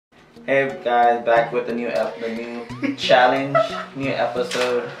Hey guys, back with the new challenge, new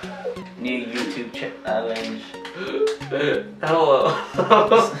episode, new YouTube challenge. Hello.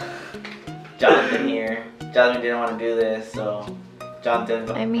 Jonathan here. Jonathan didn't want to do this, so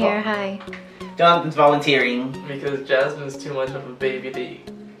I'm here, hi. Jonathan's volunteering. Because Jasmine's too much of a baby to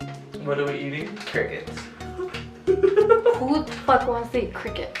eat. What are we eating? Crickets. Who the fuck wants to eat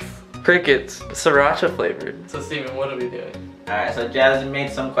crickets? Crickets, Sriracha flavored. So Steven, what are we doing? Alright, so Jasmine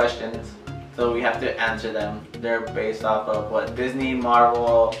made some questions, so we have to answer them. They're based off of what? Disney,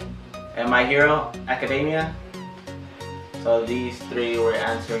 Marvel, and My Hero Academia. So these three we're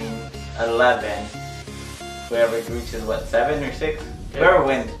answering 11. Whoever reaches what, 7 or 6? Yeah. Whoever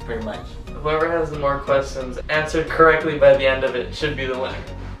wins, pretty much. Whoever has the more questions answered correctly by the end of it should be the winner.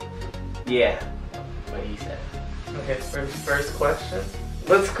 Yeah, what he said. Okay, first question.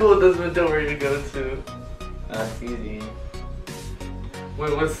 What school does Midori go to? That's easy.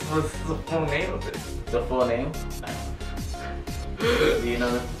 Wait, what's the full name of it? The full name? Do you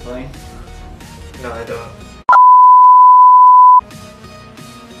know the full name? No, I don't.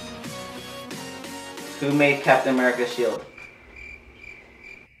 Who made Captain America's shield?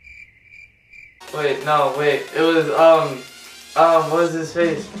 Wait, it was, what was his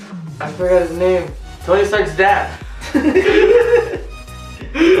face? I forgot his name. Tony Stark's dad.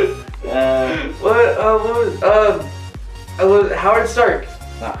 It was Howard Stark.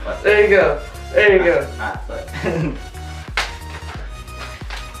 Not Foot. There you go. There you go. Not Foot.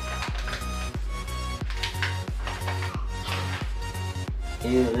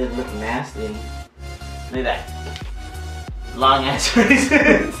 Ew, they look nasty. Look at that. Long ass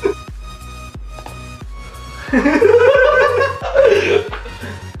raisins.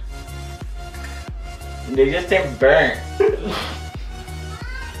 They just say burnt.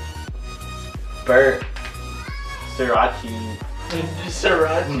 Burnt. Sriracha.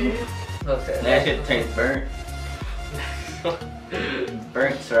 Sriracha? Okay. That shit tastes burnt.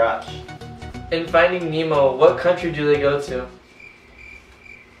 Burnt sriracha. In Finding Nemo, what country do they go to?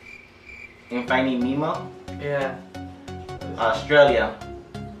 In Finding Nemo? Yeah. Australia.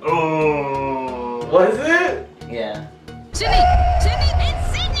 Oh. Was it? Yeah. Sydney! It's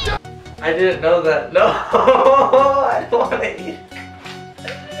Sydney! I didn't know that. No! I don't want to eat.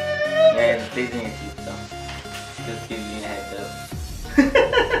 Yeah, it's tasting your teeth though. Just give you a heads up.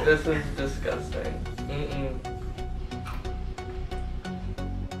 This is disgusting. Mm-mm.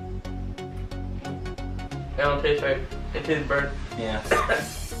 It don't taste right. It tastes burnt. Yeah.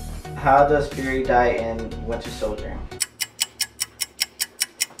 How does Fury die in Winter Soldier?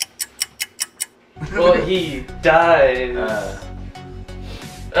 Well, he died.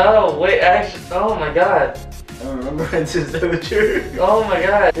 Oh, wait, actually, oh my god. I don't remember Winter Soldier. Oh my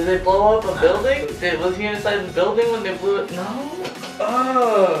god. Did they blow up a building? Was he inside the building when they blew it? No?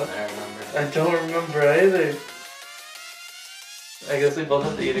 Oh. I remember. I don't remember either. I guess we both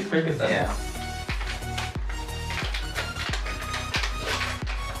have to eat a cricket then. Yeah.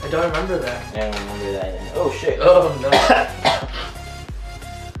 I don't remember that. I don't remember that either. Oh shit. Oh no.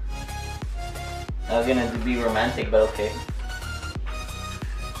 I was gonna be romantic, but okay.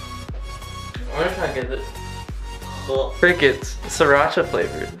 I'm gonna try to get it. Crickets, Sriracha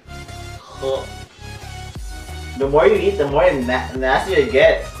flavored. The more you eat, the more nastier it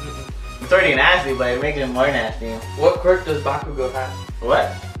gets. It's already nasty, but it makes it more nasty. What quirk does Bakugo have?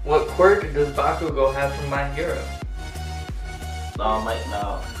 What? What quirk does Bakugo have from My Hero? Oh my,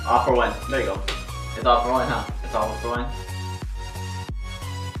 no. All for one. There you go. It's all for one, huh? It's all for one.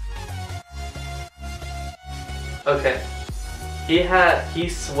 Okay. He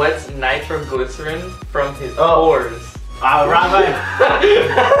sweats nitroglycerin from his pores. Oh, wrong one.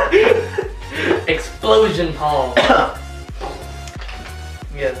 Explosion palm.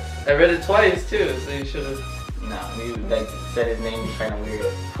 Yes. I read it twice too, so you should have. No, you like said his name kind of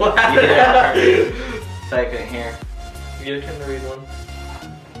weird. What? Yeah. So I couldn't hear. Your turn to read one.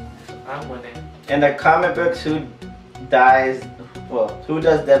 I'm winning. In the comic books, who does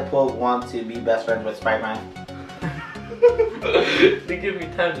Deadpool want to be best friends with Spider-Man? They give me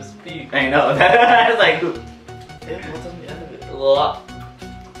time to speak. I know. I was like, who? What's on the end of it?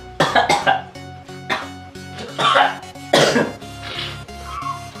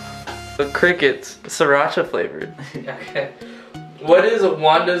 The crickets, Sriracha flavored. Okay. What is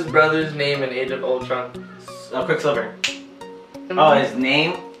Wanda's brother's name in Age of Ultron? Quicksilver. Oh, his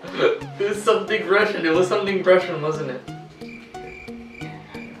name? It was something Russian. It was something Russian, wasn't it?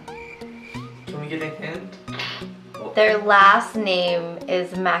 Can we get a hint? Their last name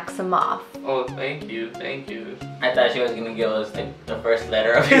is Maximoff. Oh, thank you, thank you. I thought she was gonna give us the first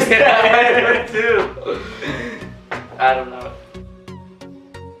letter of his name. Yeah, too. I don't know.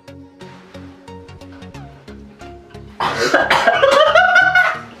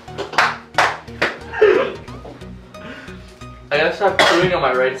 I gotta stop chewing on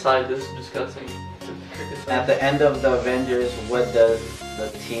my right side. This is disgusting. At the end of the Avengers, what does the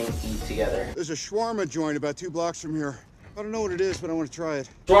team eat together? There's a shawarma joint about 2 blocks from here. I don't know what it is, but I want to try it.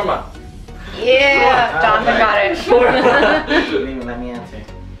 Shawarma. Yeah, Jonathan got it. You didn't even let me answer.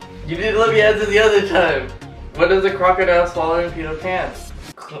 You didn't let me answer the other time. What does a crocodile swallow in Peter Pan?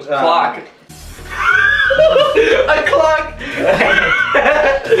 Clock. A clock.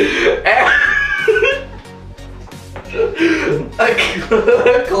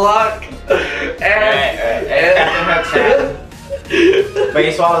 A clock. But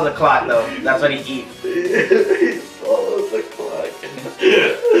he swallows a clock though. That's what he eats. He swallows a clock.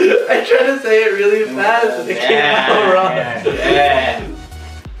 I tried to say it really fast and it came out wrong. Yeah.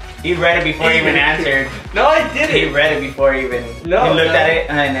 He read it before he even answered. No, I didn't. He read it before he even. No, he looked at it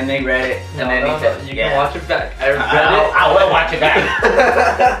and then they read it and then he said, "You can watch it back." I read it. I will watch it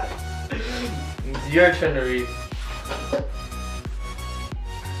back. It's your turn to read.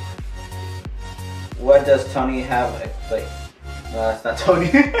 What does Tony have? Like, no, that's not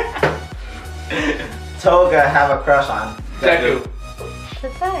Tony. Toga have a crush on? Deku.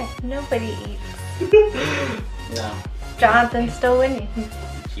 Besides, nobody eats. No. Jonathan's still winning.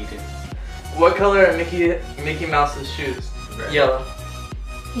 Cheated. What color are Mickey Mouse's shoes? Red. Yellow.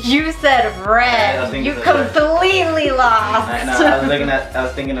 You said I was red. thinking You of red. completely lost. I know. I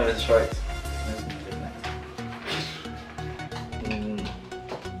was thinking of his shorts.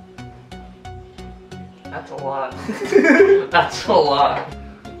 That's a lot. That's a lot.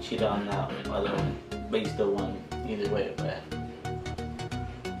 You cheated on that other one, but you still won either way. But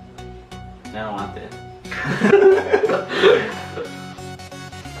I don't want this.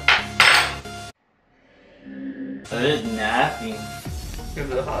 It is nasty. Is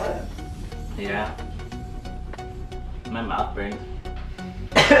it hot? Yeah. My mouth burns.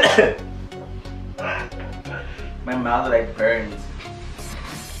 My mouth like burns.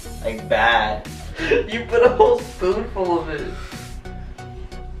 Like bad. You put a whole spoonful of it.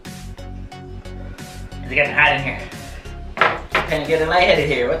 It's getting hot in here. Can't get lightheaded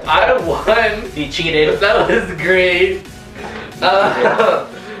here. What the fuck? I won. You cheated. That was great.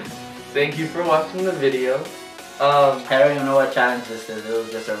 Thank you for watching the video. I don't even know what challenge this is. It was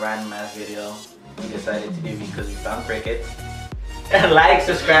just a random ass video we decided to do because we found crickets. Like,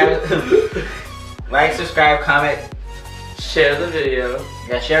 subscribe, comment. Share the video.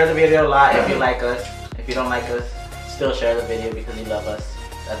 Yeah, share the video a lot if you like us. If you don't like us, still share the video because you love us.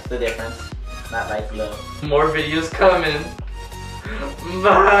 That's the difference. Not like love. More videos coming.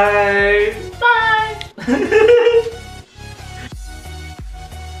 Bye. Bye.